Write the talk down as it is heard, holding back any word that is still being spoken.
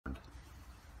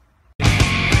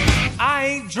I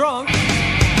ain't drunk,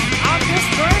 I'm just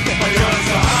drinking. But you're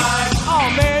so high.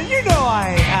 Oh man, you know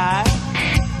I ain't high.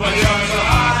 But you're so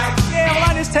high. Yeah,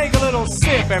 well I just take a little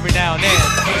sip every now and then.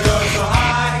 But you're so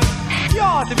high. You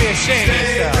ought to be ashamed of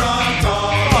yourself. Drunk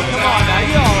all oh, come on now,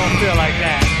 you all don't feel like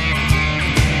that.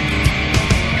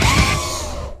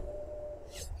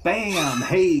 Bam!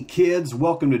 Hey kids,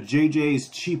 welcome to JJ's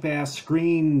cheap-ass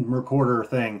screen recorder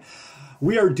thing.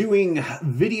 We are doing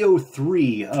video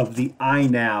 3 of the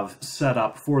INAV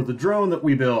setup for the drone that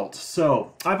we built.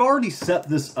 So, I've already set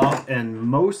this up and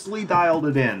mostly dialed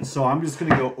it in. So I'm just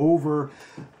going to go over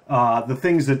the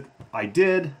things that I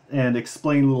did and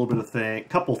explain a little bit of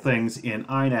couple things in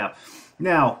INAV.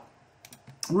 Now,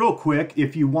 real quick,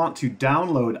 if you want to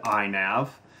download INAV,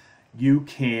 you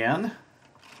can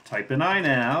type in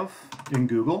INAV in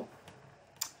Google.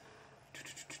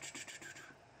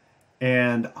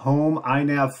 And home,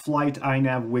 INAV Flight,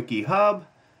 INAV Wiki Hub.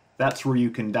 That's where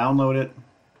you can download it.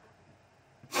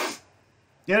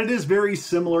 And it is very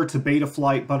similar to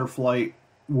Betaflight, Butterflight,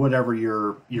 whatever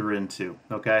you're into,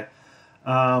 okay?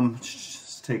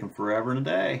 It's taking forever and a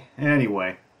day.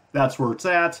 Anyway, that's where it's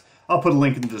at. I'll put a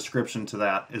link in the description to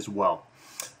that as well.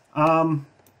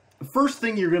 First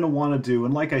thing you're going to want to do,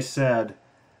 and like I said,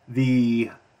 the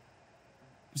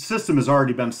system has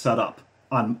already been set up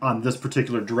on this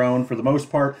particular drone for the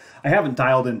most part. I haven't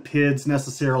dialed in PIDs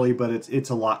necessarily, but it's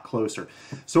a lot closer.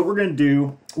 So what we're going to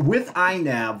do with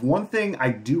INAV, one thing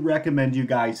I do recommend you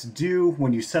guys do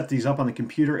when you set these up on the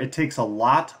computer, it takes a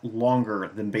lot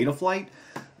longer than Betaflight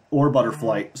or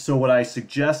Butterflight. So what I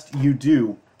suggest you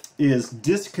do is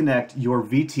disconnect your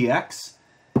VTX,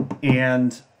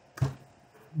 and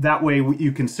that way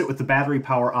you can sit with the battery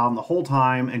power on the whole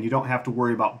time and you don't have to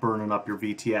worry about burning up your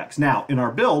VTX. Now, in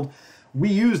our build, we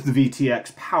use the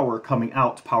VTX power coming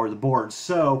out to power the board,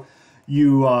 so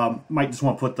you might just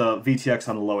want to put the VTX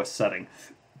on the lowest setting.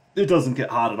 It doesn't get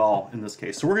hot at all in this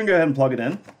case. So we're going to go ahead and plug it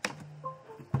in.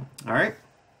 All right.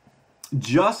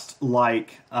 Just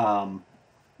like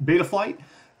Betaflight,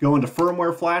 go into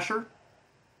firmware flasher.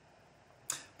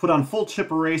 Put on full chip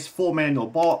erase, full manual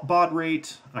baud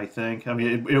rate, I think. I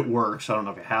mean, it works. I don't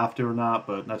know if you have to or not,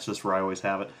 but that's just where I always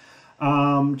have it.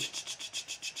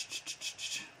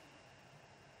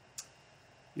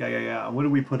 Yeah. What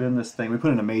did we put in this thing? We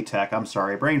put in a Maytech. I'm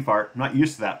sorry, brain fart. I'm not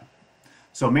used to that.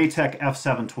 So Maytech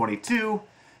F722,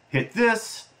 hit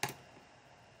this,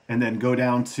 and then go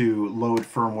down to load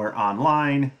firmware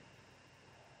online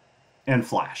and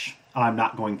flash. I'm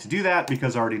not going to do that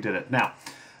because I already did it. Now,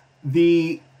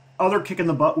 the other kick in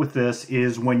the butt with this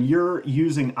is when you're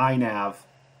using INAV,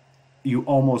 you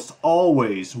almost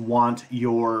always want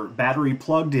your battery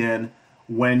plugged in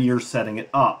when you're setting it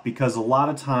up, because a lot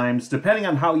of times, depending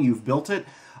on how you've built it,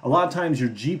 a lot of times your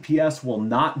GPS will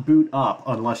not boot up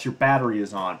unless your battery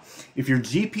is on. If your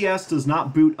GPS does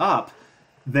not boot up,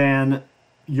 then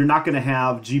you're not going to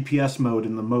have GPS mode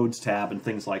in the modes tab and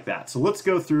things like that. So let's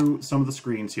go through some of the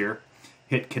screens here.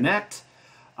 Hit connect.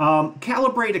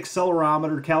 Calibrate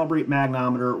accelerometer, calibrate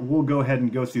magnometer. We'll go ahead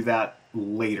and go through that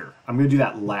later. I'm going to do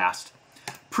that last.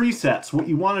 Presets, what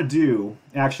you want to do,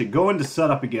 actually go into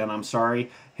setup again, I'm sorry,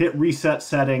 hit reset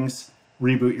settings,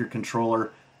 reboot your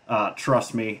controller,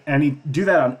 trust me, and do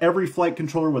that on every flight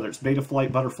controller, whether it's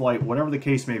Betaflight, Butterflight, whatever the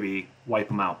case may be, wipe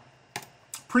them out.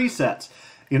 Presets,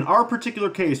 in our particular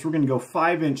case, we're going to go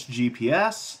 5-inch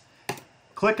GPS,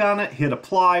 click on it, hit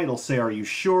apply, it'll say are you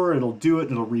sure, it'll do it,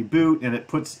 it'll reboot, and it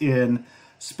puts in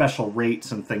special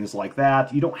rates and things like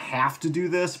that. You don't have to do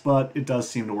this, but it does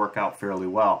seem to work out fairly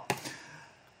well.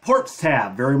 Ports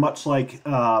tab, very much like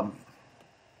Betaflight.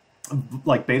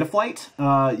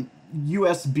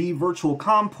 USB virtual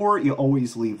COM port, you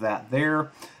always leave that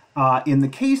there. In the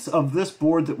case of this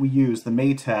board that we use, the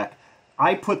Maytech,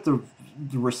 I put the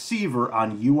receiver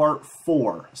on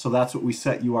UART4, so that's what we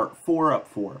set UART4 up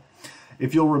for.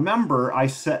 If you'll remember, I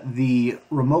set the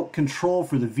remote control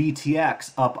for the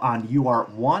VTX up on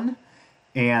UART1,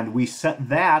 and we set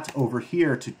that over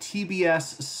here to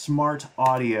TBS Smart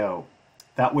Audio.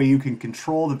 That way you can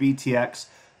control the VTX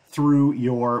through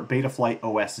your Betaflight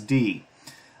OSD.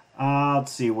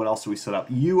 Let's see, what else do we set up?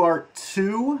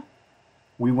 UART2,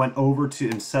 we went over to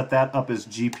and set that up as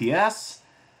GPS.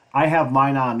 I have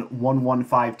mine on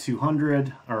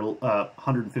 115,200 or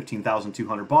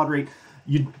 115,200 baud rate.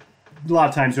 A lot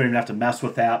of times you don't even have to mess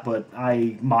with that, but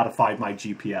I modified my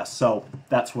GPS, so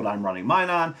that's what I'm running mine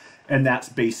on, and that's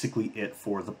basically it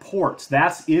for the ports.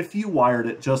 That's if you wired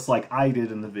it just like I did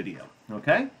in the video.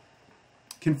 Okay,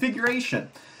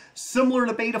 configuration, similar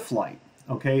to Betaflight,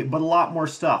 okay, but a lot more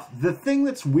stuff. The thing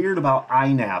that's weird about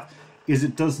INAV is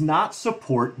it does not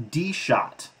support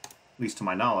D-Shot. least to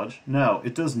my knowledge. No,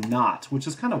 it does not, which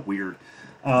is kind of weird.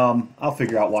 I'll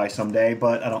figure out why someday,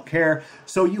 but I don't care.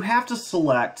 So you have to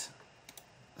select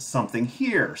something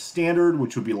here. Standard,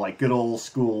 which would be like good old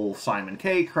school Simon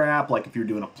K crap, like if you're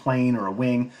doing a plane or a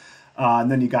wing.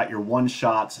 And then you got your one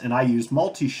shots, and I use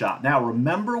multi-shot. Now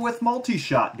remember with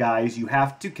multi-shot, guys, you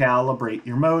have to calibrate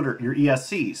your motor, your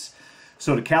ESCs.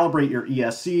 So to calibrate your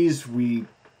ESCs, we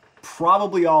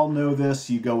probably all know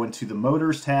this. You go into the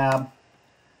motors tab,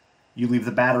 you leave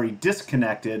the battery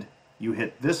disconnected, you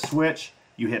hit this switch,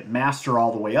 you hit master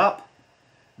all the way up,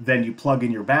 then you plug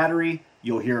in your battery,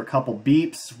 you'll hear a couple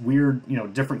beeps, weird,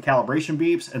 different calibration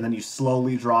beeps, and then you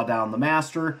slowly draw down the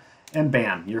master, and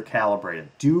bam, you're calibrated.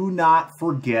 Do not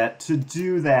forget to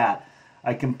do that.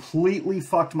 I completely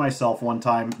fucked myself one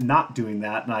time not doing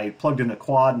that, and I plugged in a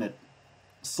quad and it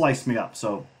sliced me up,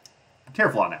 so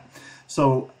careful on that.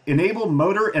 So enable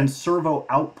motor and servo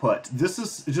output. This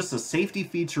is just a safety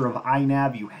feature of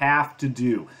INAV you have to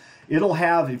do. It'll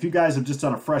have, if you guys have just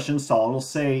done a fresh install, it'll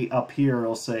say up here,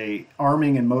 it'll say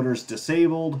arming and motors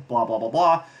disabled, blah, blah, blah,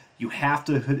 blah. You have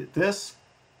to hit this,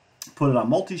 put it on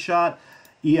multi-shot,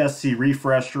 ESC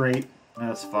refresh rate,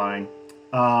 that's fine.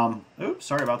 Oops,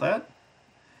 sorry about that.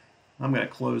 I'm going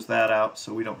to close that out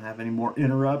so we don't have any more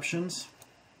interruptions.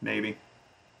 Maybe.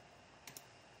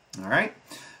 All right.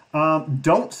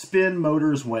 Don't spin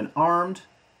motors when armed.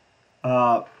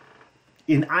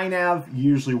 In INAV, you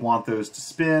usually want those to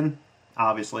spin,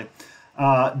 obviously.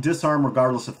 Disarm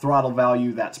regardless of throttle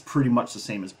value, that's pretty much the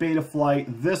same as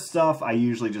Betaflight. This stuff, I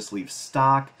usually just leave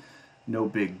stock. No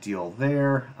big deal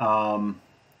there.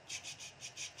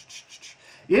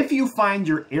 If you find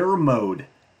your air mode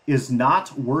is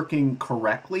not working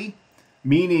correctly,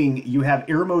 meaning you have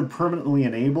air mode permanently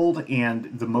enabled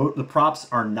and the props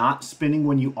are not spinning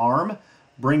when you arm,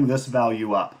 bring this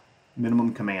value up,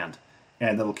 minimum command,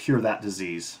 and that'll cure that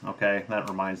disease. Okay, that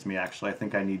reminds me. Actually, I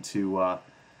think I need to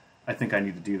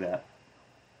do that.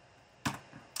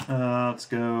 Let's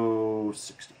go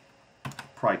 60.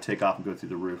 Probably take off and go through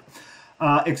the roof.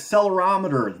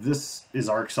 Accelerometer. This is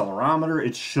our accelerometer.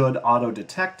 It should auto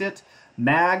detect it.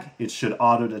 Mag, it should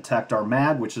auto-detect our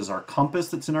mag, which is our compass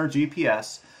that's in our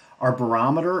GPS. Our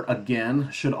barometer, again,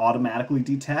 should automatically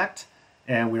detect,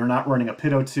 and we're not running a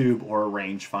pitot tube or a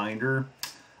rangefinder.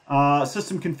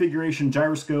 System configuration,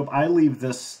 gyroscope, I leave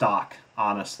this stock,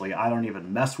 honestly. I don't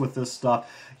even mess with this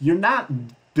stuff. You're not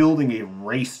building a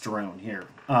race drone here.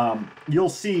 You'll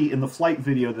see in the flight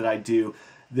video that I do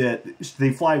that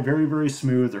they fly very, very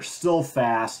smooth. They're still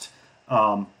fast.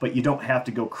 But you don't have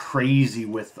to go crazy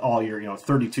with all your,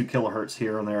 32 kilohertz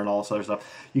here and there and all this other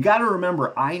stuff. You got to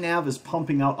remember, INAV is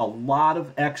pumping out a lot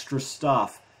of extra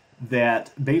stuff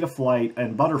that Betaflight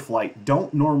and Butterflight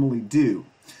don't normally do.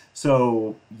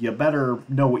 So you better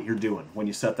know what you're doing when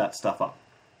you set that stuff up.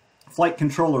 Flight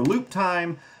controller loop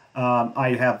time,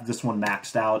 I have this one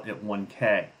maxed out at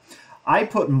 1K. I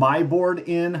put my board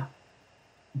in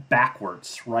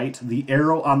backwards, right? The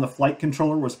arrow on the flight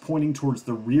controller was pointing towards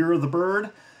the rear of the bird.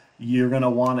 You're going to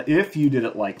want to, if you did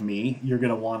it like me, you're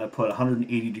going to want to put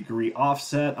 180-degree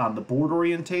offset on the board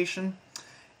orientation.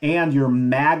 And your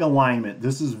mag alignment.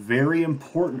 This is very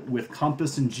important with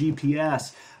compass and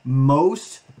GPS.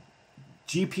 Most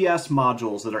GPS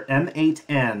modules that are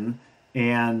M8N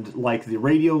and like the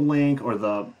Radio Link or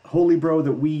the Holy Bro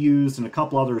that we use and a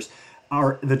couple others,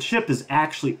 the chip is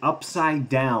actually upside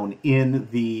down in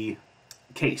the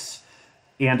case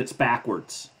and it's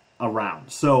backwards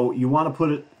around. So you want to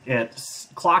put it at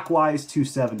clockwise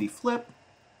 270 flip.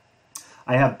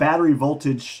 I have battery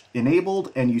voltage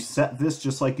enabled, and you set this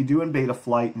just like you do in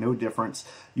Betaflight, no difference.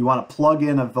 You want to plug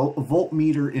in a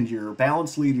voltmeter into your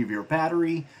balance lead of your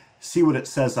battery, see what it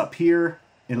says up here,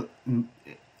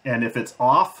 and if it's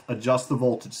off, adjust the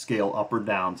voltage scale up or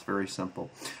down. It's very simple.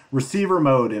 Receiver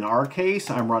mode, in our case,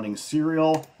 I'm running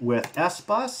serial with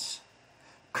S-Bus.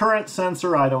 Current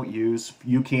sensor I don't use.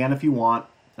 You can if you want.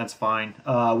 That's fine.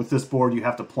 With this board, you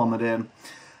have to plumb it in.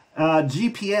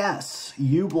 GPS,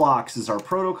 U-blocks is our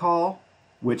protocol,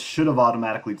 which should have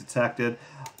automatically detected.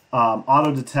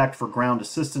 Auto detect for ground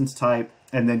assistance type.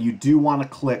 And then you do want to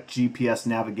click GPS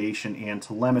navigation and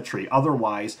telemetry.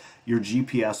 Otherwise, your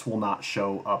GPS will not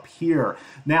show up here.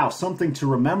 Now, something to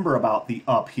remember about the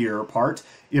up here part.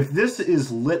 If this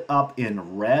is lit up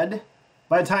in red,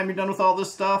 by the time you're done with all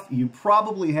this stuff, you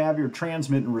probably have your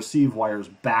transmit and receive wires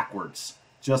backwards.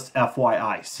 Just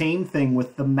FYI. Same thing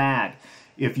with the mag.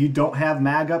 If you don't have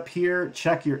mag up here,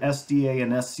 check your SDA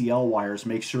and SCL wires.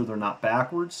 Make sure they're not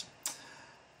backwards.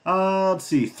 Let's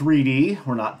see, 3D.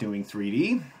 We're not doing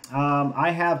 3D. I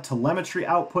have telemetry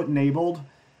output enabled,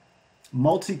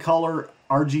 multicolor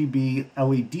RGB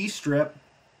LED strip,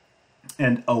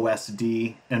 and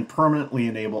OSD and permanently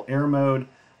enable air mode.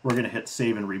 We're going to hit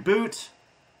save and reboot.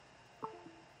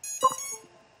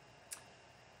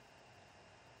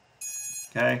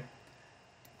 Okay.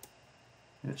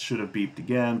 It should have beeped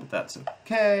again, but that's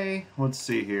okay. Let's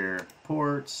see here.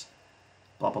 Ports,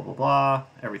 blah, blah, blah, blah.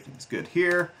 Everything's good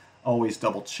here. Always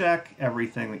double check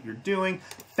everything that you're doing.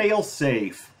 Fail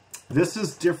safe. This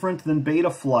is different than beta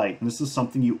flight, and this is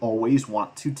something you always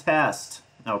want to test,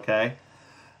 okay?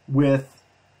 With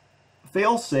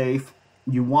fail safe,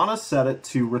 you want to set it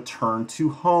to return to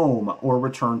home or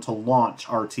return to launch,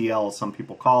 RTL as some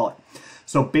people call it.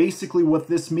 So basically what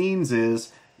this means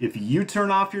is if you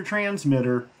turn off your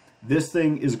transmitter, this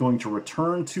thing is going to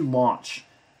return to launch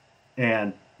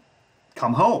and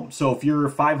come home. So if you're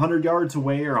 500 yards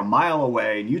away or a mile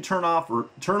away and you turn off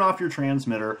your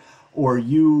transmitter or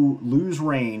you lose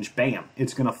range, bam,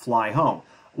 it's going to fly home.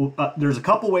 There's a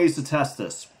couple ways to test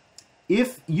this.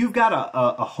 If you've got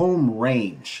a home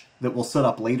range that we'll set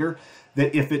up later,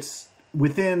 that if it's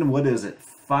within, what is it,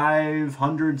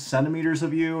 500 centimeters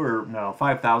of you, or no,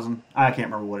 5,000, I can't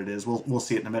remember what it is, we'll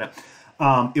see it in a minute,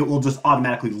 it will just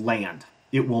automatically land.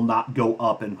 It will not go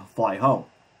up and fly home.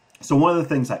 So one of the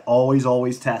things I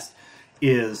always test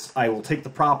is I will take the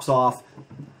props off,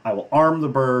 I will arm the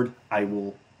bird, I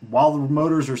will, while the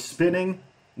motors are spinning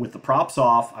with the props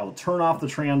off, I will turn off the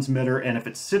transmitter, and if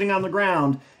it's sitting on the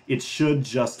ground, it should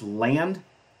just land,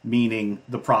 meaning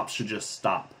the props should just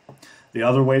stop. The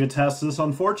other way to test this,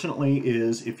 unfortunately,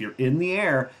 is if you're in the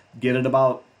air, get it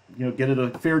about, get it a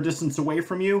fair distance away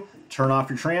from you, turn off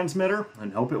your transmitter,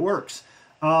 and hope it works.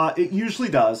 It usually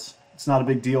does. It's not a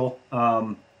big deal,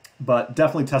 but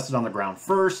definitely test it on the ground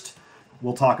first.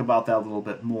 We'll talk about that a little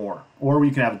bit more. Or we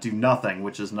can have it do nothing,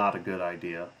 which is not a good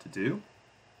idea to do.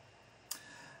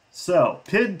 So,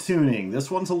 PID tuning.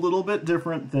 This one's a little bit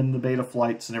different than the beta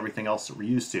flights and everything else that we're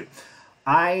used to.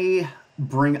 I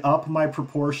bring up my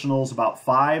proportionals about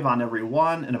 5 on every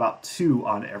one and about 2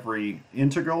 on every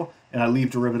integral, and I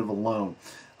leave derivative alone.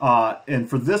 And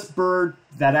for this bird,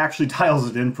 that actually dials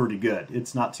it in pretty good.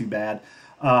 It's not too bad.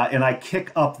 And I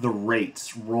kick up the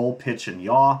rates, roll, pitch, and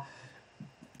yaw,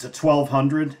 to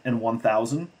 1200 and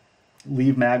 1000.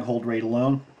 Leave mag hold rate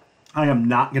alone. I am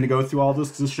not going to go through all this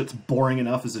because this shit's boring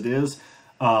enough as it is.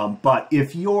 But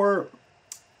if you're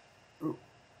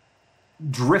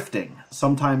drifting,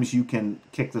 sometimes you can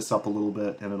kick this up a little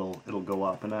bit and it'll go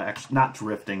up. And actually, not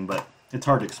drifting, but it's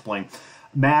hard to explain.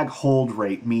 Mag hold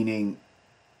rate, meaning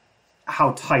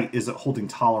how tight is it holding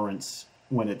tolerance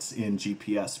when it's in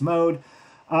GPS mode.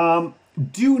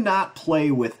 Do not play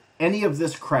with any of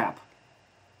this crap.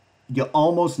 You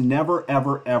almost never,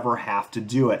 ever, ever have to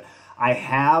do it. I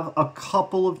have a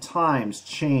couple of times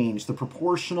changed the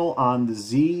proportional on the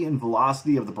Z and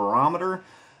velocity of the barometer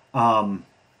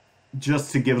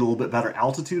just to give it a little bit better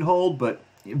altitude hold, but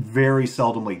very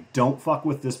seldomly. Don't fuck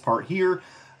with this part here.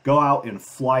 Go out and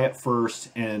fly it first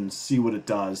and see what it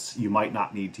does. You might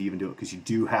not need to even do it because you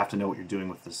do have to know what you're doing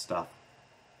with this stuff.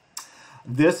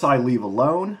 This I leave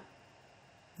alone.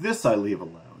 This I leave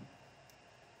alone.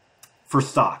 For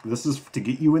stock, this is to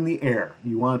get you in the air.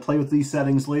 You want to play with these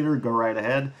settings later, go right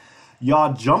ahead.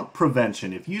 Yaw jump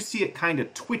prevention. If you see it kind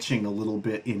of twitching a little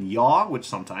bit in yaw, which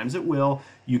sometimes it will,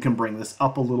 you can bring this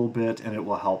up a little bit and it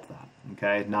will help that.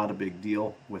 Okay, not a big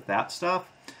deal with that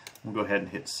stuff. We'll go ahead and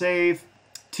hit save.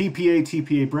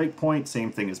 TPA breakpoint,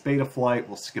 same thing as beta flight.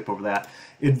 We'll skip over that.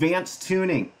 Advanced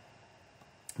tuning.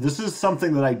 This is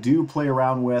something that I do play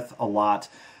around with a lot.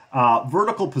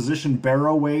 Vertical position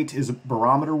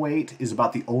barometer weight is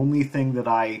about the only thing that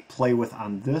I play with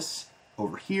on this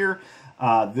over here.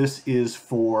 This is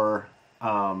for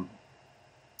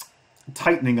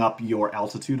tightening up your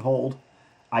altitude hold.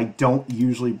 I don't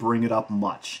usually bring it up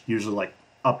much, usually like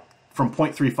up from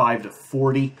 0.35 to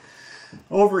 40.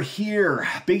 Over here,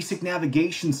 basic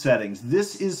navigation settings.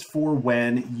 This is for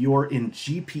when you're in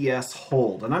GPS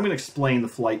hold. And I'm going to explain the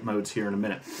flight modes here in a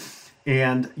minute.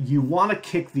 And you want to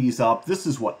kick these up. This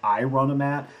is what I run them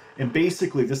at. And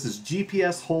basically, this is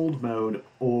GPS hold mode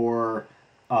or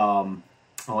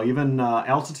even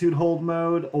altitude hold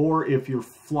mode. Or if you're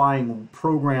flying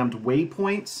programmed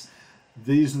waypoints,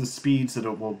 these are the speeds that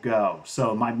it will go.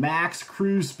 So my max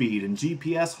cruise speed in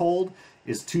GPS hold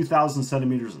is 2,000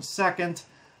 centimeters a second.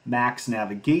 Max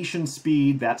navigation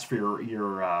speed, that's for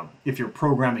your if you're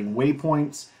programming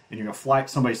waypoints and you're going to fly at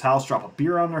somebody's house, drop a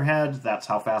beer on their head, that's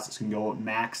how fast it's going to go at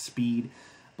max speed,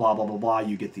 blah, blah, blah, blah.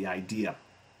 You get the idea.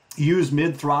 Use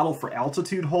mid-throttle for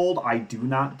altitude hold. I do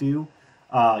not do.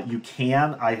 You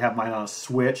can. I have mine on a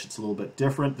switch. It's a little bit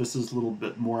different. This is a little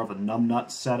bit more of a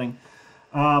numbnut setting.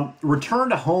 Return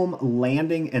to home,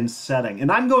 landing, and setting.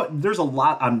 And there's a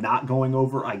lot I'm not going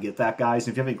over. I get that, guys.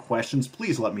 If you have any questions,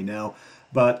 please let me know.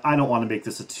 But I don't want to make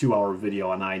this a 2-hour video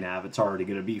on INAV. It's already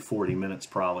going to be 40 minutes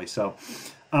probably. So,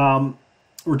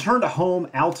 return to home,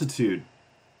 altitude.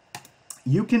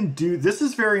 You can do, this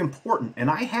is very important, and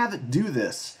I have it do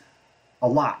this a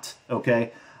lot,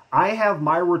 okay? I have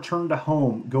my return to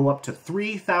home go up to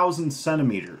 3,000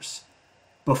 centimeters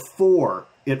before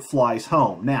it flies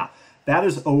home. Now, that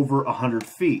is over 100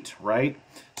 feet, right?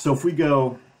 So if we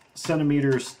go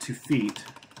centimeters to feet,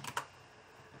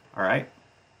 all right,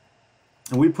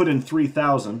 and we put in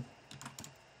 3,000,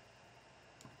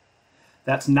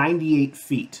 that's 98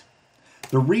 feet.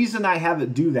 The reason I have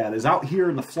it do that is out here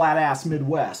in the flat-ass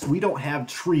Midwest, we don't have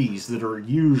trees that are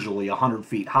usually 100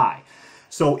 feet high.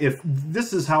 So if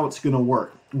this is how it's going to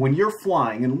work, when you're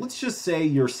flying, and let's just say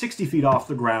you're 60 feet off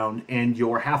the ground and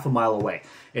you're half a mile away,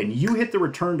 and you hit the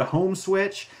return to home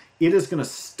switch, it is going to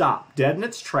stop dead in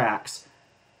its tracks,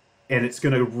 and it's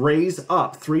going to raise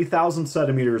up 3,000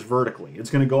 centimeters vertically. It's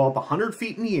going to go up 100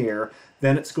 feet in the air,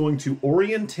 then it's going to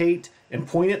orientate and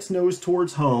point its nose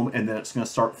towards home, and then it's going to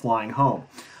start flying home.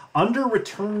 Under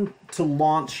return to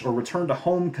launch or return to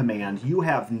home command, you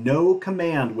have no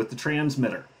command with the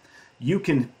transmitter. You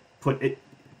can put it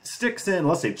sticks in,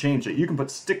 unless they've changed it, you can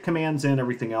put stick commands in,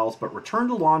 everything else, but return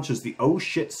to launch is the oh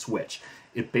shit switch.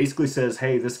 It basically says,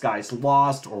 hey, this guy's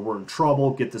lost or we're in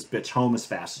trouble, get this bitch home as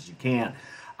fast as you can.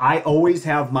 I always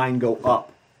have mine go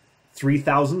up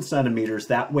 3,000 centimeters.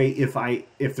 That way,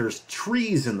 if there's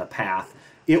trees in the path,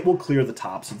 it will clear the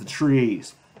tops of the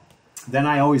trees. Then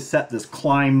I always set this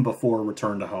climb before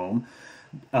return to home,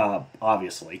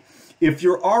 obviously. If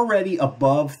you're already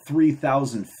above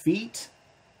 3,000 feet,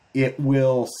 it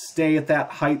will stay at that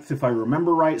height if I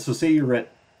remember right. So say you're at,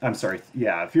 I'm sorry,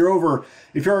 yeah, if you're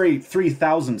already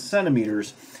 3,000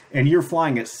 centimeters and you're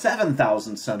flying at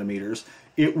 7,000 centimeters,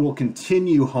 it will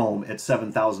continue home at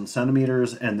 7,000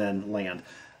 centimeters and then land,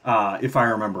 if I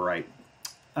remember right.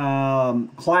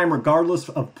 Climb regardless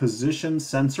of position,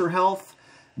 sensor health,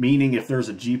 meaning if there's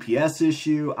a GPS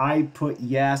issue, I put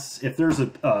yes. If there's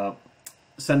a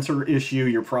sensor issue,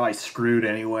 you're probably screwed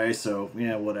anyway, so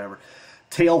yeah, whatever.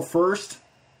 Tail first,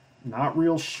 not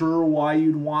real sure why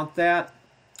you'd want that.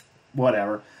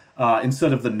 Whatever.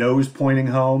 Instead of the nose pointing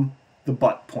home, the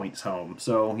butt points home.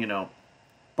 So, you know,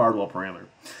 Bardwell parameter.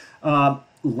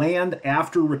 Land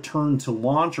after return to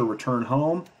launch or return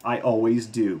home, I always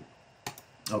do.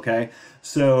 Okay,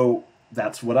 so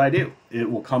that's what I do.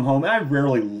 It will come home, and I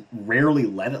rarely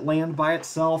let it land by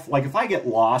itself. Like if I get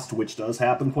lost, which does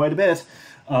happen quite a bit,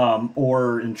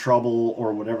 or in trouble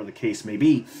or whatever the case may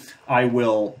be, I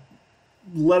will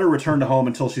let her return to home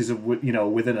until she's, you know,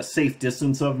 within a safe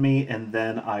distance of me, and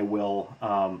then I will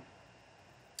I'll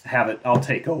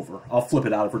take over. I'll flip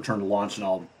it out of return to launch and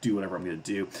I'll do whatever I'm going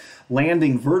to do.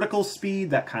 Landing vertical speed,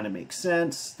 that kind of makes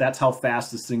sense. That's how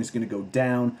fast this thing is going to go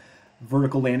down.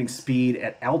 Vertical landing speed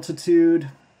at altitude,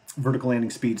 vertical landing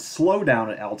speed slow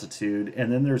down at altitude,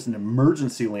 and then there's an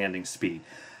emergency landing speed.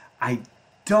 I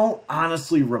don't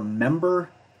honestly remember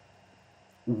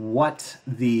what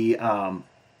the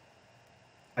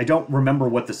I don't remember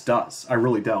what this does. I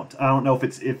really don't. I don't know if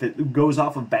it goes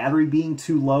off of battery being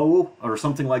too low or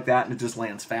something like that and it just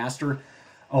lands faster,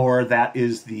 or that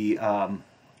is the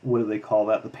what do they call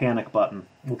that? The panic button.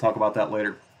 We'll talk about that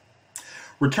later.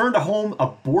 Return to home,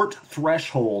 abort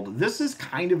threshold. This is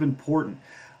kind of important.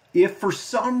 If for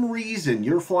some reason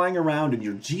you're flying around and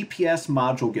your GPS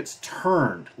module gets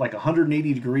turned like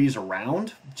 180 degrees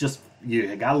around, just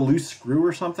you got a loose screw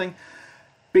or something,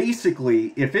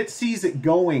 basically, if it sees it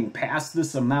going past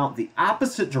this amount, the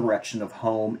opposite direction of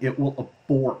home, it will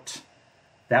abort.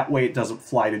 That way it doesn't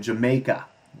fly to Jamaica.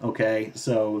 Okay,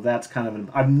 so that's kind of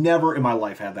I've never in my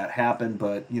life had that happen,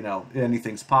 but you know,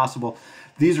 anything's possible.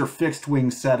 These are fixed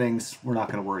wing settings. We're not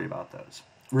going to worry about those.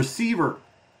 Receiver,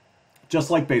 just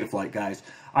like Betaflight, guys.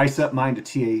 I set mine to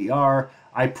TAER.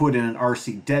 I put in an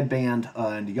RC deadband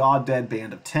and yaw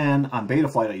deadband of 10. On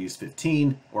Betaflight, I use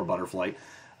 15, or Butterflight.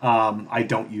 I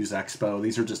don't use Expo.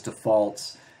 These are just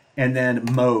defaults. And then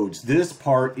modes. This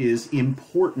part is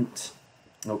important,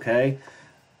 okay?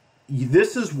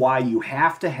 This is why you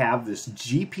have to have this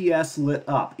GPS lit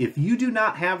up. If you do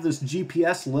not have this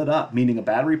GPS lit up, meaning a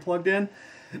battery plugged in,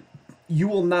 you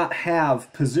will not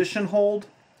have position hold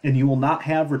and you will not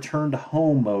have return to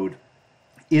home mode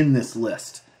in this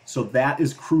list. So that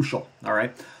is crucial, all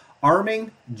right?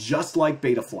 Arming, just like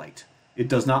Betaflight. It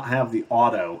does not have the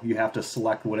auto. You have to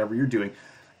select whatever you're doing.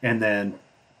 And then,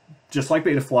 just like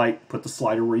Betaflight, put the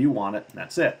slider where you want it, and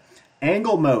that's it.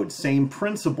 Angle mode, same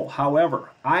principle.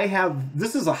 However,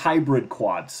 this is a hybrid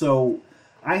quad. So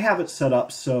I have it set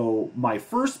up so my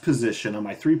first position on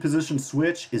my 3-position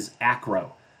switch is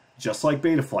acro, just like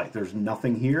Betaflight. There's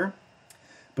nothing here.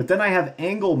 But then I have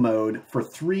angle mode for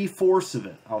 3/4 of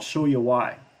it. I'll show you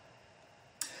why.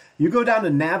 You go down to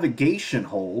navigation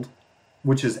hold,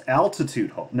 which is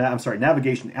altitude hold. I'm sorry,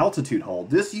 navigation altitude hold.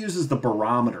 This uses the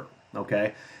barometer,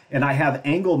 okay? And I have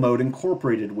angle mode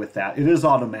incorporated with that. It is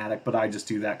automatic, but I just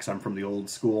do that because I'm from the old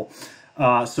school.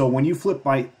 So when you flip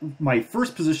my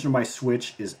first position of my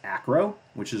switch is acro,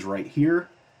 which is right here.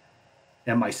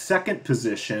 And my second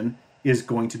position is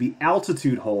going to be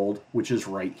altitude hold, which is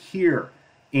right here.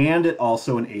 And it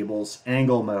also enables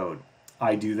angle mode.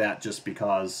 I do that just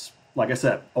because, like I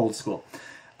said, old school.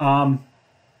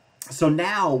 So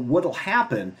now what'll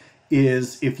happen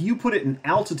is if you put it in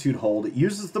altitude hold, it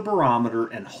uses the barometer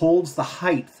and holds the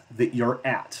height that you're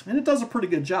at. And it does a pretty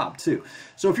good job too.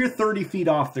 So if you're 30 feet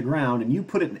off the ground and you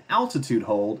put it in altitude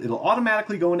hold, it'll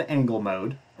automatically go into angle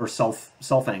mode or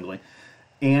self-angling,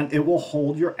 and it will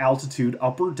hold your altitude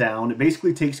up or down. It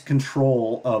basically takes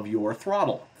control of your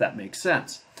throttle, if that makes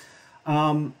sense.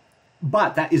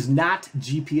 But that is not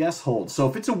GPS hold. So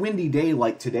if it's a windy day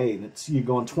like today, and you're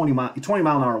going 20 mile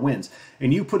an hour winds,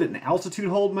 and you put it in altitude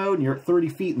hold mode and you're at 30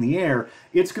 feet in the air,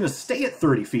 it's going to stay at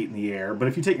 30 feet in the air. But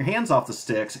if you take your hands off the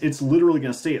sticks, it's literally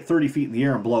going to stay at 30 feet in the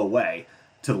air and blow away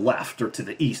to the left or to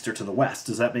the east or to the west.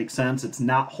 Does that make sense? It's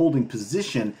not holding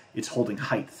position, it's holding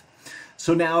height.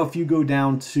 So now if you go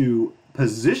down to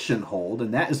position hold,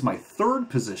 and that is my 3rd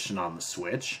position on the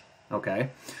switch, okay?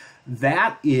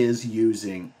 That is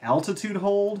using altitude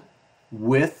hold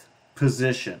with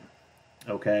position,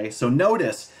 okay? So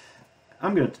notice,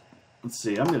 let's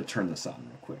see, I'm gonna turn this on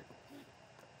real quick.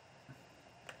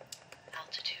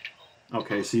 Altitude hold.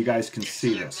 Okay, so you guys can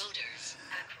see this.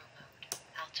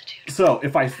 So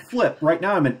if I flip, right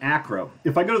now I'm in acro.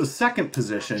 If I go to the 2nd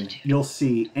position, you'll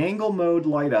see angle mode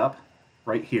light up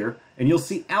right here, and you'll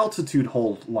see altitude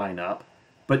hold line up,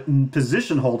 but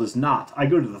position hold is not. I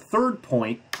go to the 3rd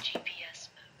point, GPS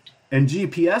mode. and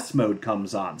GPS mode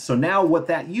comes on. So now what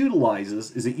that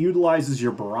utilizes is it utilizes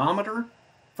your barometer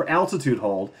for altitude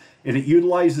hold, and it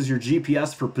utilizes your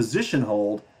GPS for position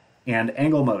hold and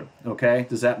angle mode, okay?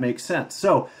 Does that make sense?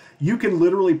 So you can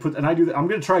literally put, and I'm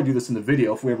going to try to do this in the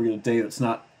video if we ever get a day that's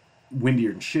not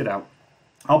windier than shit out.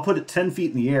 I'll put it 10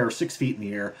 feet in the air, 6 feet in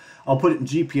the air. I'll put it in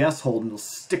GPS hold and it'll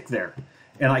stick there.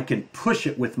 And I can push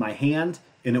it with my hand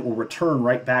and it will return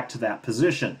right back to that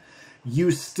position.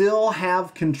 You still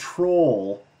have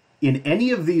control in any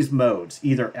of these modes,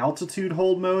 either altitude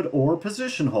hold mode or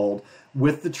position hold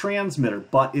with the transmitter,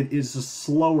 but it is a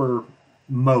slower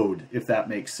mode, if that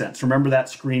makes sense. Remember that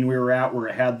screen we were at where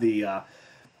it had the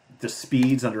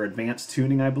speeds under advanced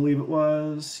tuning, I believe it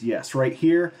was? Yes, right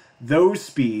here. Those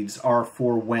speeds are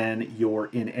for when you're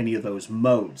in any of those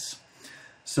modes.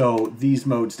 So these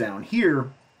modes down here,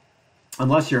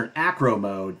 unless you're in acro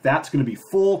mode, that's going to be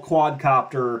full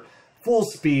quadcopter, full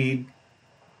speed,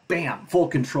 bam, full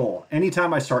control.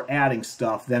 Anytime I start adding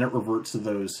stuff, then it reverts to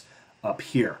those up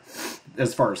here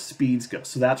as far as speeds go.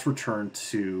 So that's return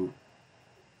to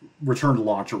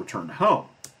launch or return to home.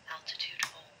 Altitude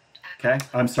hold. Okay,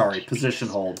 I'm sorry, position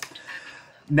hold.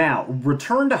 Now,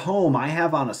 return to home I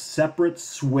have on a separate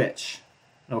switch,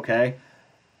 okay?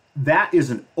 That is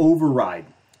an override.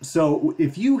 So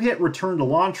if you hit return to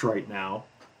launch right now,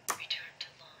 Return to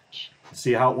launch.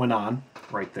 see how it went on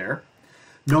right there?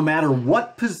 No matter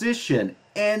what position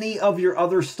any of your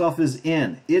other stuff is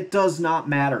in, it does not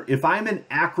matter. If I'm in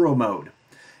acro mode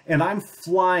and I'm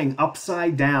flying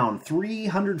upside down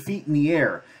 300 feet in the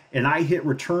air and I hit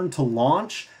return to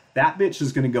launch, that bitch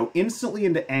is going to go instantly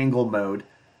into angle mode.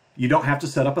 You don't have to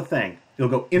set up a thing. It'll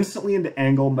go instantly into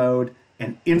angle mode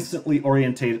and instantly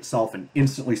orientate itself and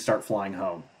instantly start flying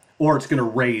home. Or it's going to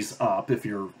raise up if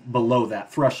you're below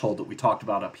that threshold that we talked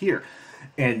about up here.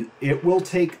 And it will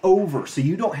take over. So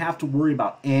you don't have to worry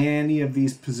about any of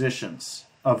these positions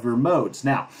of your modes.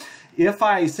 Now, if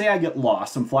I say I get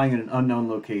lost, I'm flying in an unknown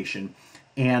location,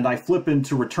 and I flip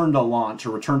into return to launch or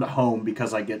return to home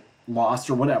because I get lost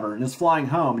or whatever, and it's flying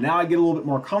home. Now I get a little bit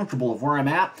more comfortable of where I'm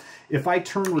at. If I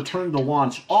turn return to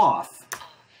launch off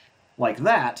like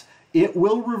that, it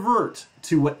will revert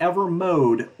to whatever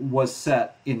mode was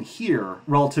set in here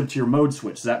relative to your mode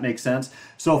switch. Does that make sense?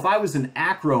 So if I was in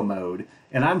acro mode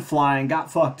and I'm flying, got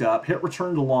fucked up, hit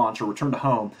return to launch or return to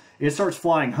home, it starts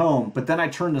flying home, but then I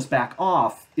turn this back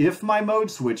off. If my mode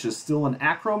switch is still in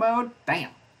acro mode,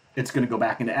 bam, it's going to go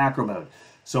back into acro mode.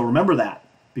 So remember that,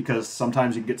 because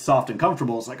sometimes you get soft and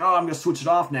comfortable. It's like, oh, I'm going to switch it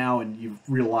off now, and you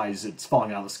realize it's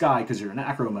falling out of the sky because you're in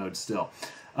acro mode still.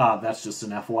 That's just an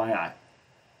FYI.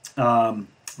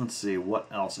 Let's see, what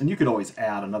else? And you could always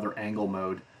add another angle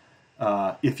mode.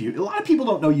 A lot of people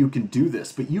don't know you can do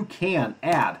this, but you can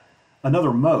add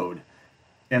another mode.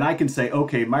 And I can say,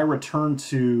 okay, my return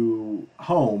to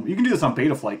home, you can do this on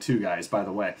Betaflight too, guys, by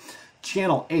the way.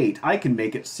 Channel 8, I can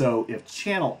make it so if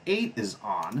channel 8 is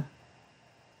on,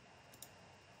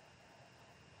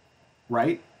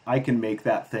 right, I can make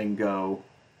that thing go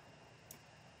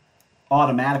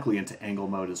automatically into angle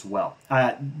mode as well.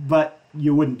 But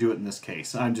you wouldn't do it in this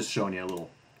case. I'm just showing you a little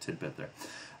tidbit there.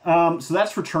 So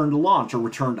that's return to launch or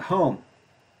return to home.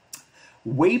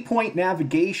 Waypoint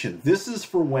navigation. This is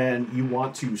for when you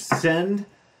want to send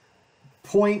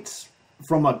points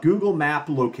from a Google Map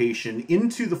location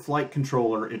into the flight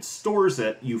controller. It stores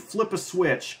it, you flip a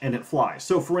switch, and it flies.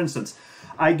 So for instance,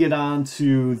 I get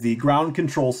onto the ground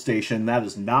control station. That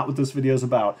is not what this video is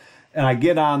about. And I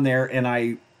get on there and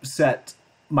I set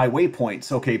my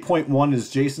waypoints. Okay, point 1 is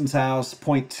Jason's house,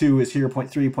 point 2 is here, point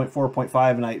 3, point 4, point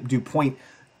 5, and I do point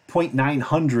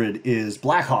 900 is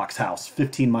Blackhawk's house,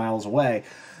 15 miles away.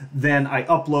 Then I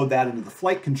upload that into the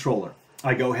flight controller.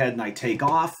 I go ahead and I take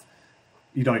off.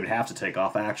 You don't even have to take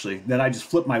off, actually. Then I just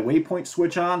flip my waypoint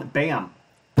switch on, bam,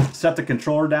 set the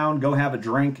controller down, go have a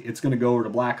drink. It's going to go over to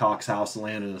Blackhawk's house and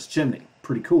land in his chimney.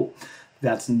 Pretty cool.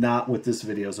 That's not what this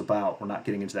video is about. We're not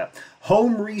getting into that.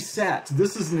 Home reset.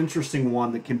 This is an interesting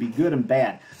one that can be good and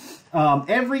bad.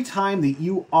 Every time that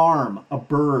you arm a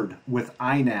bird with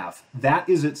INAV, that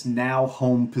is its now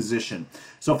home position.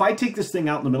 So if I take this thing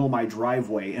out in the middle of my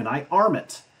driveway and I arm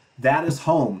it, that is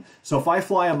home. So if I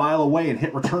fly a mile away and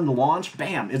hit return to launch,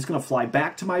 bam, it's going to fly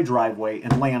back to my driveway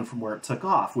and land from where it took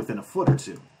off within a foot or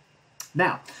two.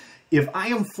 Now, if I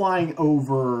am flying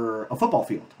over a football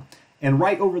field, and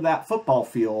right over that football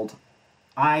field,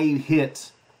 I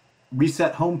hit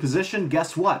reset home position,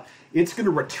 guess what? It's going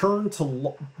to return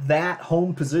to that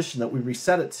home position that we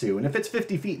reset it to. And if it's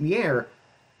 50 feet in the air,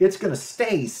 it's going to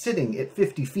stay sitting at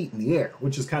 50 feet in the air,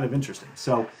 which is kind of interesting.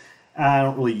 So I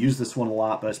don't really use this one a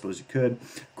lot, but I suppose you could.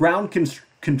 Ground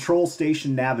control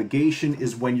station navigation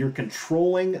is when you're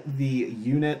controlling the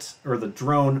unit or the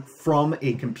drone from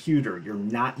a computer. You're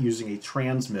not using a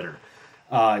transmitter.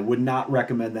 I would not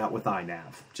recommend that with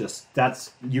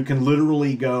INAV. You can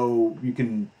literally go, you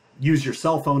can use your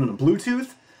cell phone and a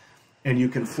Bluetooth, and you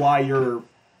can fly your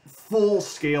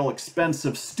full-scale,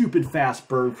 expensive, stupid fast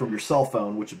bird from your cell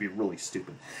phone, which would be really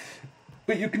stupid.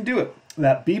 But you can do it.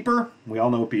 That beeper, we all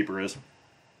know what beeper is.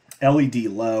 LED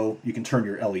low, you can turn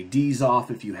your LEDs off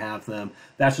if you have them.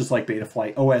 That's just like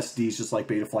Betaflight. OSD is just like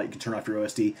Betaflight. You can turn off your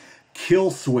OSD.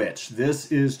 Kill switch.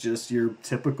 This is just your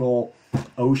typical,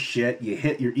 oh shit, you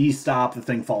hit your E-stop, the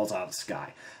thing falls out of the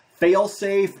sky.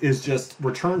 Failsafe is just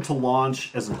return to launch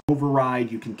as an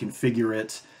override. You can configure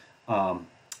it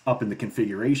up in the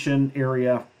configuration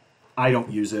area. I don't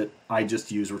use it. I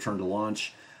just use return to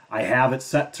launch. I have it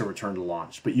set to return to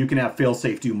launch, but you can have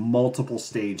failsafe do multiple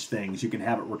stage things. You can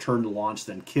have it return to launch,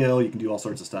 then kill. You can do all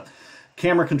sorts of stuff.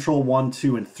 Camera control 1,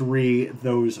 2, and 3,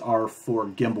 those are for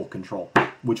gimbal control,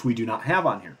 which we do not have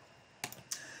on here.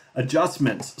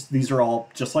 Adjustments, these are all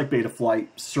just like Betaflight,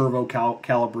 servo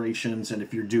calibrations, and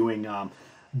if you're doing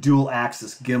dual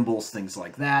axis gimbals, things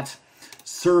like that.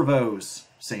 Servos,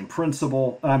 same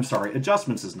principle. I'm sorry,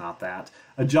 adjustments is not that.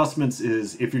 Adjustments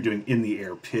is if you're doing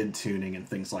in-the-air PID tuning and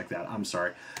things like that. I'm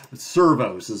sorry.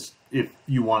 Servos is if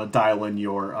you want to dial in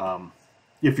your,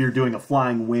 if you're doing a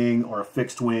flying wing or a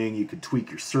fixed wing, you could tweak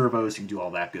your servos, you can do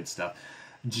all that good stuff.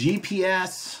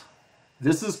 GPS,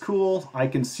 this is cool. I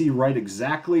can see right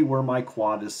exactly where my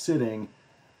quad is sitting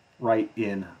right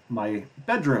in my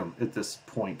bedroom at this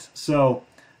point. So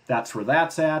that's where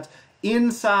that's at.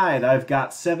 Inside, I've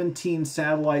got 17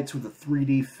 satellites with a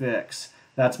 3D fix.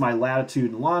 That's my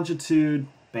latitude and longitude.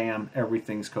 Bam,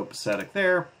 everything's copacetic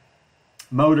there.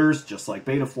 Motors, just like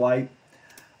Betaflight.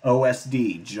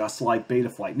 OSD, just like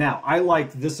Betaflight. Now, I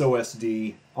like this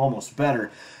OSD almost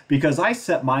better because I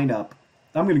set mine up.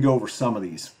 I'm going to go over some of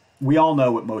these. We all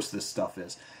know what most of this stuff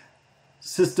is.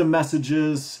 System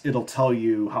messages, it'll tell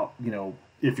you how,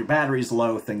 if your battery's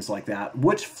low, things like that.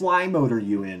 Which fly mode are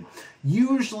you in?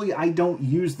 Usually I don't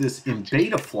use this in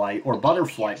Betaflight or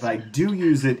Butterfly, but I do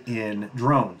use it in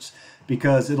drones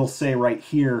because it'll say right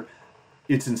here,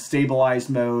 it's in stabilized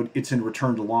mode, it's in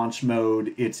return to launch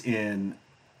mode, it's in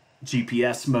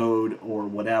GPS mode or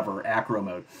whatever, acro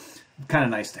mode. Kind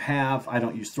of nice to have. I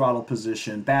don't use throttle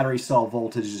position. Battery cell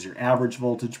voltage is your average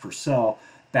voltage per cell.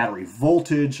 Battery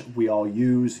voltage we all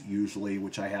use usually,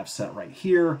 which I have set right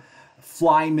here.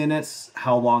 Fly minutes,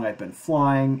 how long I've been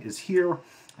flying is here.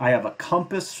 I have a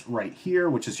compass right here,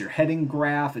 which is your heading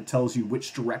graph. It tells you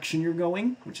which direction you're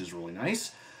going, which is really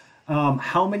nice.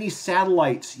 how many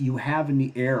satellites you have in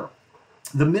the air.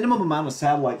 The minimum amount of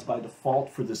satellites by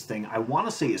default for this thing, I want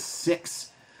to say, is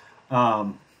 6.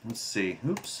 Let's see.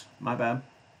 Oops, my bad.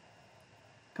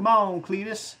 Come on,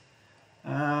 Cletus.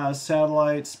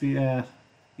 Satellites.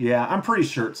 Yeah, I'm pretty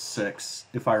sure it's 6,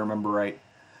 if I remember right.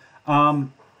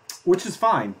 Which is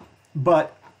fine,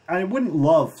 but I wouldn't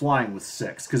love flying with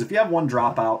 6, because if you have one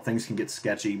drop out, things can get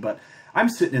sketchy, but I'm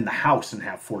sitting in the house and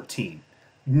have 14.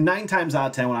 9 times out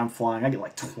of 10 when I'm flying, I get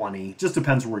like 20. Just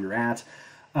depends where you're at.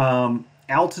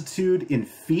 Altitude in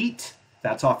feet,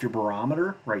 that's off your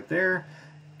barometer right there.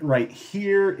 Right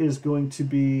here is going to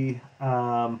be,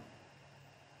 where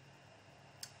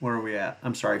are we at?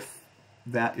 I'm sorry,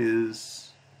 that is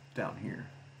down here.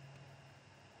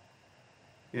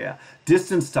 Yeah,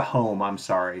 distance to home, I'm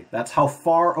sorry. That's how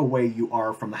far away you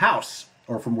are from the house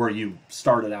or from where you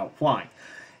started out flying.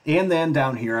 And then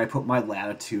down here, I put my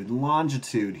latitude and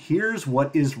longitude. Here's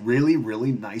what is really,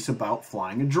 really nice about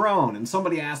flying a drone. And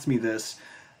somebody asked me this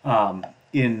on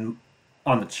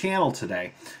the channel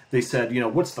today. They said, you know,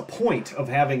 what's the point of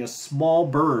having a small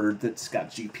bird that's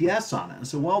got GPS on it? And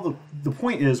so, well, the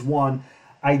point is, one,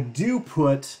 I do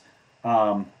put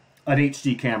an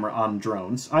HD camera on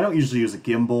drones. I don't usually use a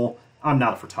gimbal. I'm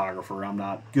not a photographer. I'm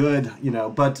not good, you know,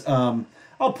 but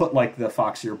I'll put like the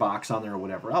Foxier box on there or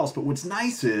whatever else. But what's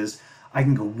nice is I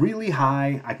can go really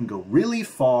high. I can go really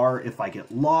far. If I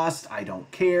get lost, I don't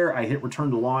care. I hit return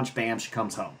to launch. Bam, she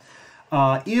comes home.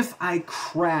 If I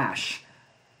crash,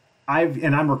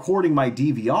 and I'm recording my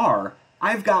DVR,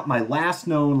 I've got my last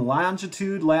known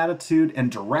longitude, latitude,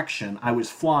 and direction I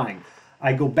was flying.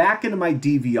 I go back into my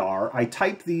DVR, I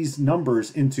type these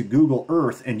numbers into Google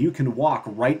Earth, and you can walk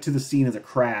right to the scene of the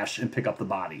crash and pick up the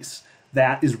bodies.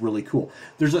 That is really cool.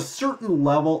 There's a certain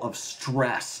level of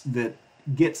stress that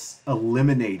gets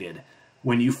eliminated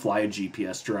when you fly a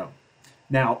GPS drone.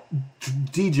 Now,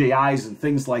 DJIs and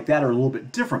things like that are a little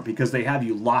bit different because they have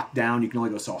you locked down. You can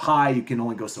only go so high, you can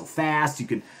only go so fast.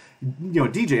 You know,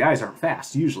 DJIs aren't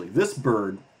fast usually. This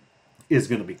bird is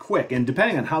going to be quick, and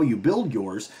depending on how you build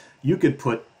yours, you could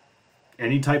put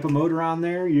any type of motor on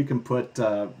there. You can put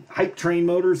hype train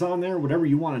motors on there, whatever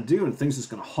you want to do, and things just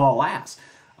going to haul ass.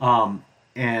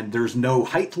 And there's no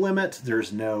height limit.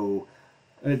 There's no,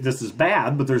 this is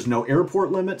bad, but there's no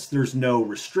airport limits. There's no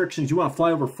restrictions. You want to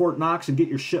fly over Fort Knox and get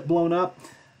your shit blown up?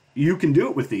 You can do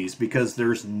it with these because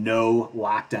there's no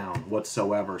lockdown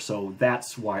whatsoever. So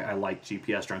that's why I like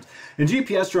GPS drones. And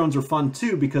GPS drones are fun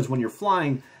too because when you're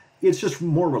flying, it's just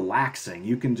more relaxing.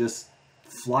 You can just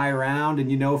fly around, and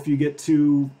you know, if you get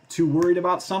too worried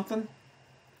about something,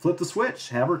 flip the switch,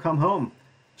 have her come home.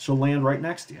 She'll land right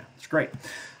next to you. It's great.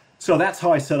 So that's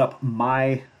how I set up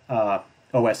my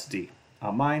OSD.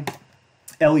 My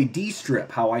LED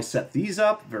strip, how I set these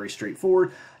up, very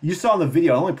straightforward. You saw in the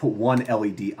video, I only put one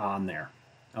LED on there.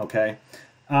 Okay.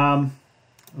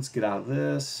 Let's get out of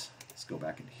this. Let's go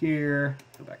back into here.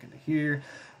 Go back into here.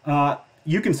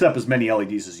 You can set up as many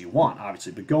LEDs as you want,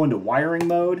 obviously, but go into wiring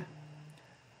mode.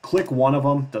 Click one of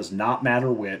them, does not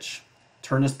matter which.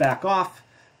 Turn this back off,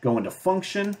 go into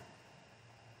function,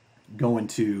 go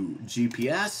into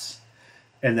GPS,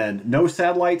 and then no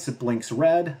satellites, it blinks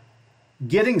red.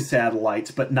 Getting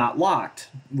satellites, but not locked,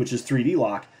 which is 3D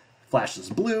lock, flashes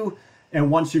blue.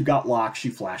 And once you've got lock, she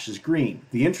flashes green.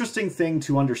 The interesting thing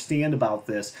to understand about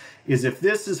this is if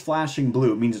this is flashing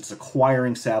blue, it means it's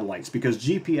acquiring satellites because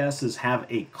GPSs have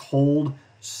a cold,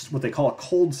 what they call a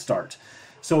cold start.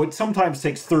 So it sometimes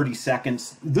takes 30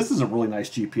 seconds. This is a really nice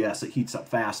GPS. It heats up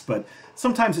fast, but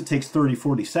sometimes it takes 30,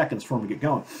 40 seconds for them to get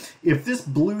going. If this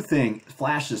blue thing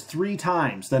flashes 3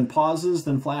 times, then pauses,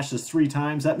 then flashes 3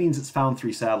 times, that means it's found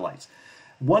 3 satellites.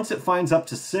 Once it finds up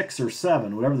to 6 or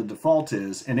 7, whatever the default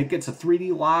is, and it gets a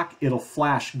 3D lock, it'll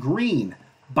flash green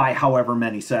by however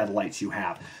many satellites you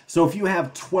have. So if you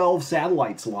have 12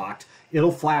 satellites locked,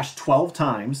 it'll flash 12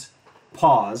 times,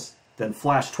 pause, then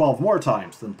flash 12 more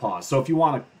times, then pause. So if you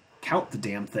want to count the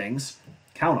damn things,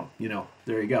 count them, you know,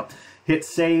 there you go. Hit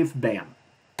save, bam.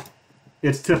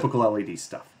 It's typical LED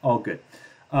stuff, all good.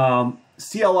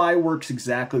 CLI works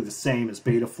exactly the same as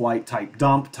Betaflight, type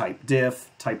dump, type diff,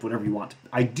 type whatever you want.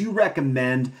 I do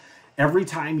recommend every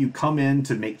time you come in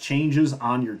to make changes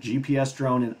on your GPS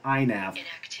drone in INAV,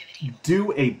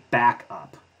 do a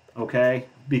backup, okay?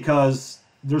 Because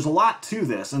there's a lot to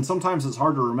this, and sometimes it's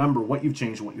hard to remember what you've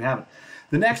changed and what you haven't.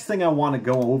 The next thing I want to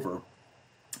go over,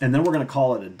 and then we're going to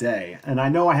call it a day, and I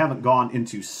know I haven't gone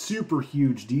into super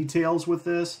huge details with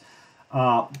this,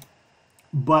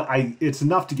 but it's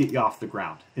enough to get you off the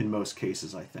ground in most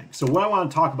cases, I think. So what I want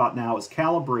to talk about now is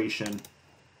calibration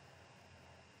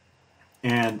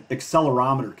and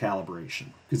accelerometer calibration,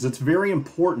 because it's very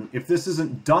important. If this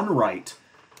isn't done right,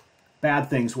 bad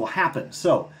things will happen.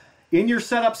 So in your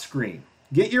setup screen,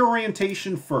 get your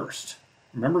orientation first.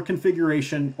 Remember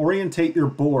configuration, orientate your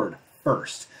board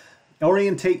first.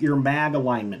 Orientate your mag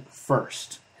alignment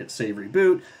first. Hit save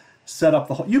reboot, set up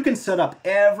the whole, you can set up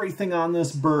everything on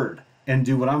this bird and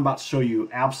do what I'm about to show you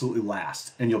absolutely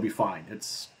last, and you'll be fine.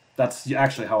 That's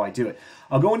actually how I do it.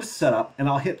 I'll go into setup and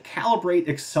I'll hit calibrate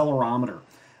accelerometer.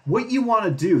 What you want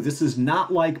to do, this is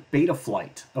not like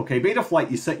Betaflight. Okay, Betaflight,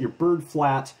 you set your bird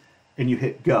flat and you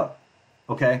hit go.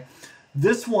 Okay,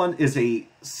 this one is a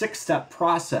 6-step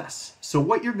process. So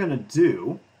what you're going to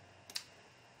do,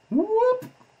 whoop,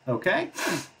 okay,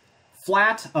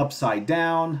 flat, upside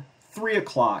down, 3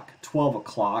 o'clock, 12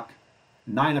 o'clock,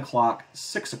 9 o'clock,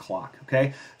 6 o'clock,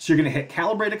 okay? So you're going to hit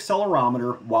calibrate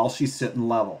accelerometer while she's sitting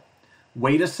level.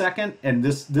 Wait a second, and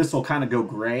this will kind of go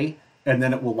gray, and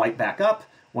then it will light back up.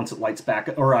 Once it lights back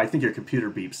up, or I think your computer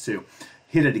beeps too.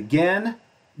 Hit it again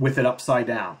with it upside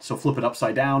down. So flip it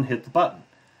upside down, hit the button.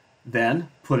 Then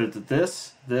put it at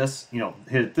this, you know,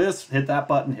 hit this, hit that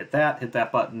button, hit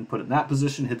that button, put it in that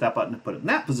position, hit that button, put it in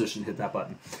that position, hit that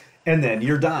button. And then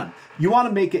you're done. You want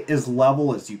to make it as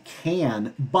level as you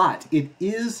can, but it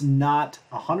is not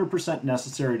 100%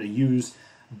 necessary to use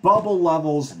bubble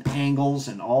levels and angles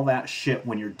and all that shit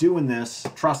when you're doing this.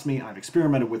 Trust me, I've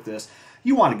experimented with this.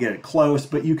 You want to get it close,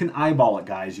 but you can eyeball it,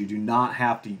 guys. You do not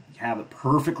have to have it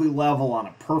perfectly level on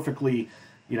a perfectly,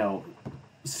 you know,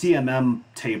 CMM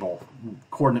table,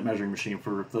 coordinate measuring machine,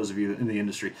 for those of you in the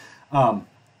industry.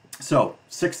 So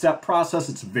 6-step process,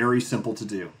 it's very simple to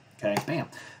do. Okay, bam.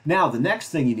 Now the next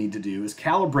thing you need to do is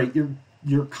calibrate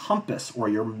your compass or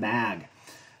your mag.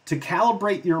 To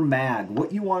calibrate your mag,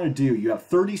 what you want to do, you have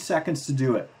 30 seconds to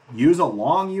do it. Use a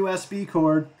long USB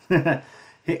cord,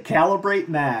 hit calibrate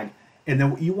mag, and then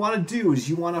what you want to do is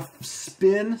you want to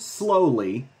spin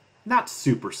slowly, not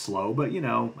super slow, but you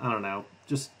know, I don't know,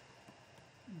 just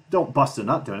don't bust a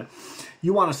nut doing it.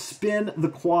 You want to spin the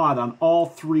quad on all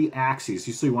 3 axes.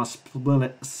 So you want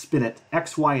to spin it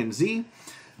X, Y, and Z.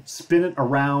 Spin it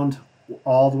around,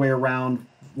 all the way around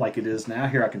like it is now.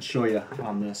 Here, I can show you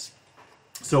on this.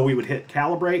 So we would hit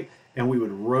calibrate and we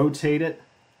would rotate it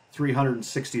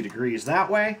 360 degrees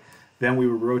that way. Then we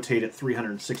would rotate it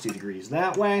 360 degrees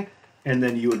that way. And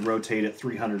then you would rotate it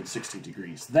 360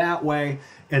 degrees that way.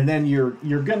 And then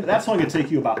that's only gonna take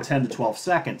you about 10 to 12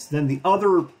 seconds. Then the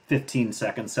other 15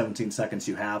 seconds, 17 seconds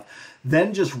you have,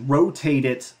 then just rotate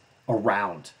it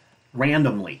around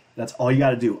randomly. That's all you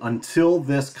got to do until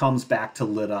this comes back to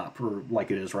lit up, or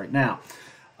like it is right now.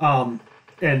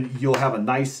 And you'll have a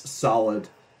nice solid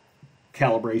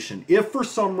calibration. If for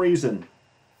some reason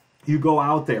you go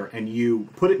out there and you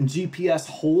put it in GPS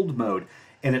hold mode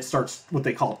and it starts what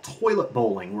they call toilet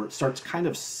bowling, where it starts kind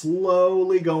of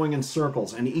slowly going in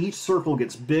circles and each circle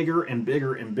gets bigger and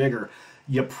bigger and bigger,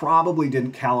 you probably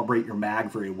didn't calibrate your mag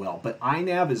very well. But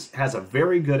INAV has a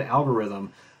very good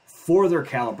algorithm for their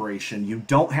calibration. You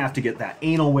don't have to get that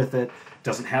anal with it. It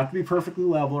doesn't have to be perfectly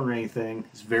level or anything.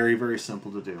 It's very, very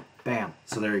simple to do. Bam.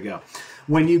 So there you go.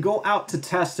 When you go out to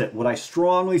test it, what I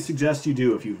strongly suggest you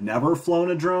do, if you've never flown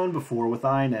a drone before with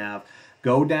INAV,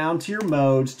 go down to your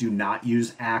modes. Do not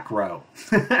use acro.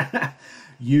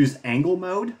 Use angle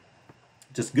mode.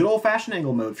 Just good old-fashioned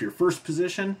angle mode for your first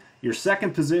position. Your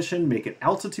second position, make it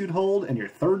altitude hold, and your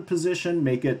third position,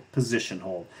 make it position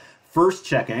hold. First,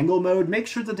 check angle mode. Make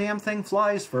sure the damn thing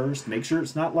flies first. Make sure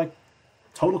it's not like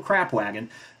total crap wagon.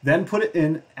 Then put it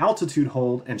in altitude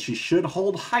hold, and she should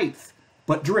hold height,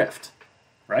 but drift,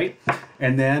 right?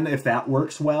 And then if that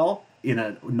works well, in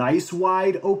a nice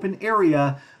wide open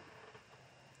area,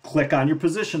 click on your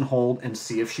position hold and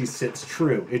see if she sits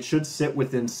true. It should sit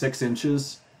within 6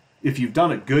 inches. If you've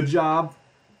done a good job,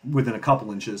 within a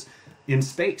couple inches in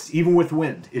space, even with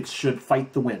wind. It should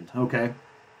fight the wind, okay?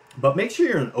 But make sure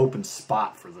you're in an open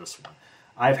spot for this one.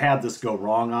 I've had this go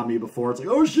wrong on me before. It's like,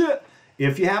 oh shit.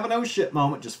 If you have an oh shit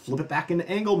moment, just flip it back into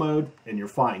angle mode and you're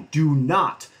fine. Do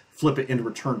not flip it into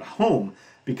return to home,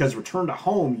 because return to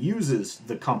home uses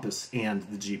the compass and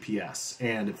the GPS.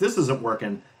 And if this isn't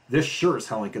working, this sure as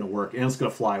hell ain't gonna work, and it's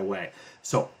gonna fly away.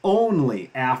 So only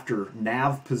after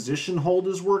nav position hold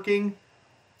is working,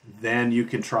 then you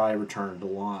can try return to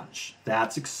launch.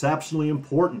 That's exceptionally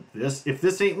important. If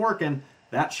this ain't working,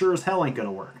 that sure as hell ain't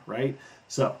gonna work, right?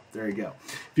 So there you go.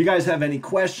 If you guys have any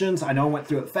questions, I know I went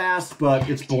through it fast, but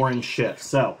it's boring shit.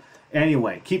 So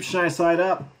anyway, keep your shiny side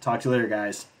up. Talk to you later,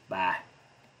 guys. Bye.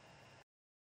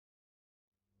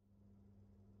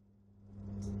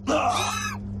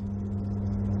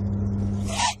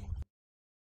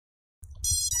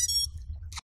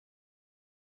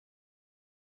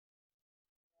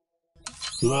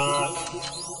 Bam,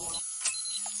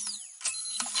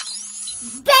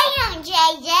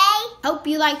 JJ! Hope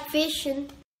you like fishing.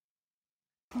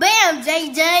 Bam,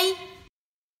 JJ!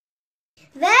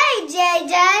 Hey,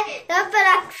 JJ! Hope you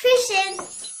like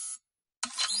fishing.